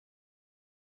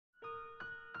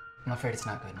I'm afraid it's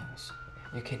not good news.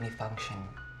 Your kidney function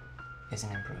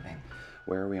isn't improving.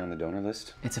 Where are we on the donor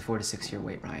list? It's a 4 to 6 year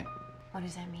wait, Ryan. What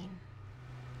does that mean?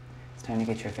 It's time to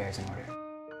get your affairs in order.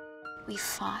 We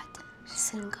fought.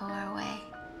 Just didn't go our way.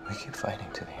 We keep fighting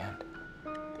to the end.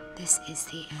 This is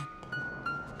the end.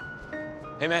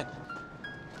 Hey, man.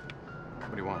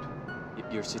 What do you want?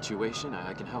 Your situation,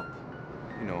 I can help.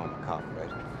 You know I'm a cop, right?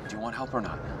 Do you want help or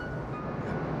not?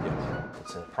 Yes.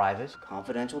 It's a private,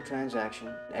 confidential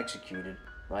transaction executed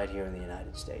right here in the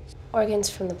United States. Organs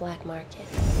from the black market.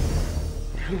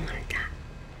 Oh my God.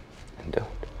 And don't.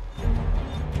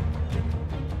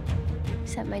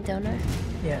 Is that my donor?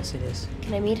 Yes, it is.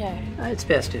 Can I meet her? It's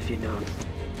best if you don't.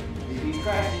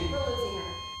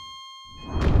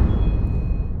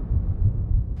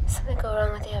 Something go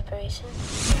wrong with the operation?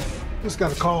 Just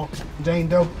got a call. Jane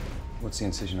Dolan. What's the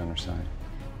incision on her side?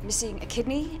 Missing a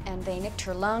kidney, and they nicked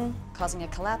her lung, causing a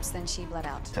collapse, then she bled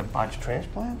out. It's a botched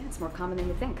transplant? It's more common than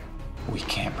you think. We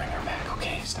can't bring her back,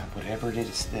 okay? Stop whatever it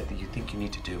is that you think you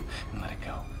need to do and let it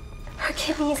go. Her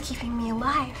kidney is keeping me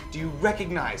alive. Do you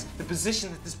recognize the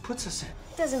position that this puts us in?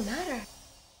 It doesn't matter.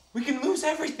 We can lose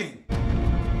everything.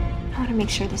 I want to make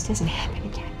sure this doesn't happen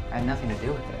again. I have nothing to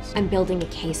do with this. I'm building a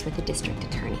case with the district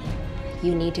attorney.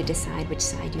 You need to decide which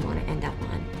side you want to end up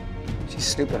on. She's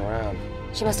snooping around.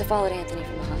 She must have followed Anthony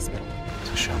from the hospital.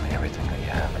 So show me everything that you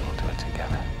have and we'll do it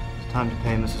together. It's time to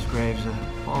pay Mrs. Graves a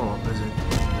follow-up visit.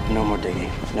 No more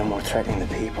digging. No more threatening the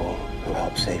people who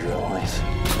helped save your life.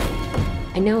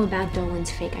 I know about Dolan's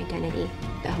fake identity,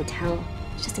 the hotel.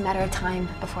 It's just a matter of time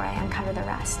before I uncover the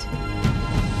rest.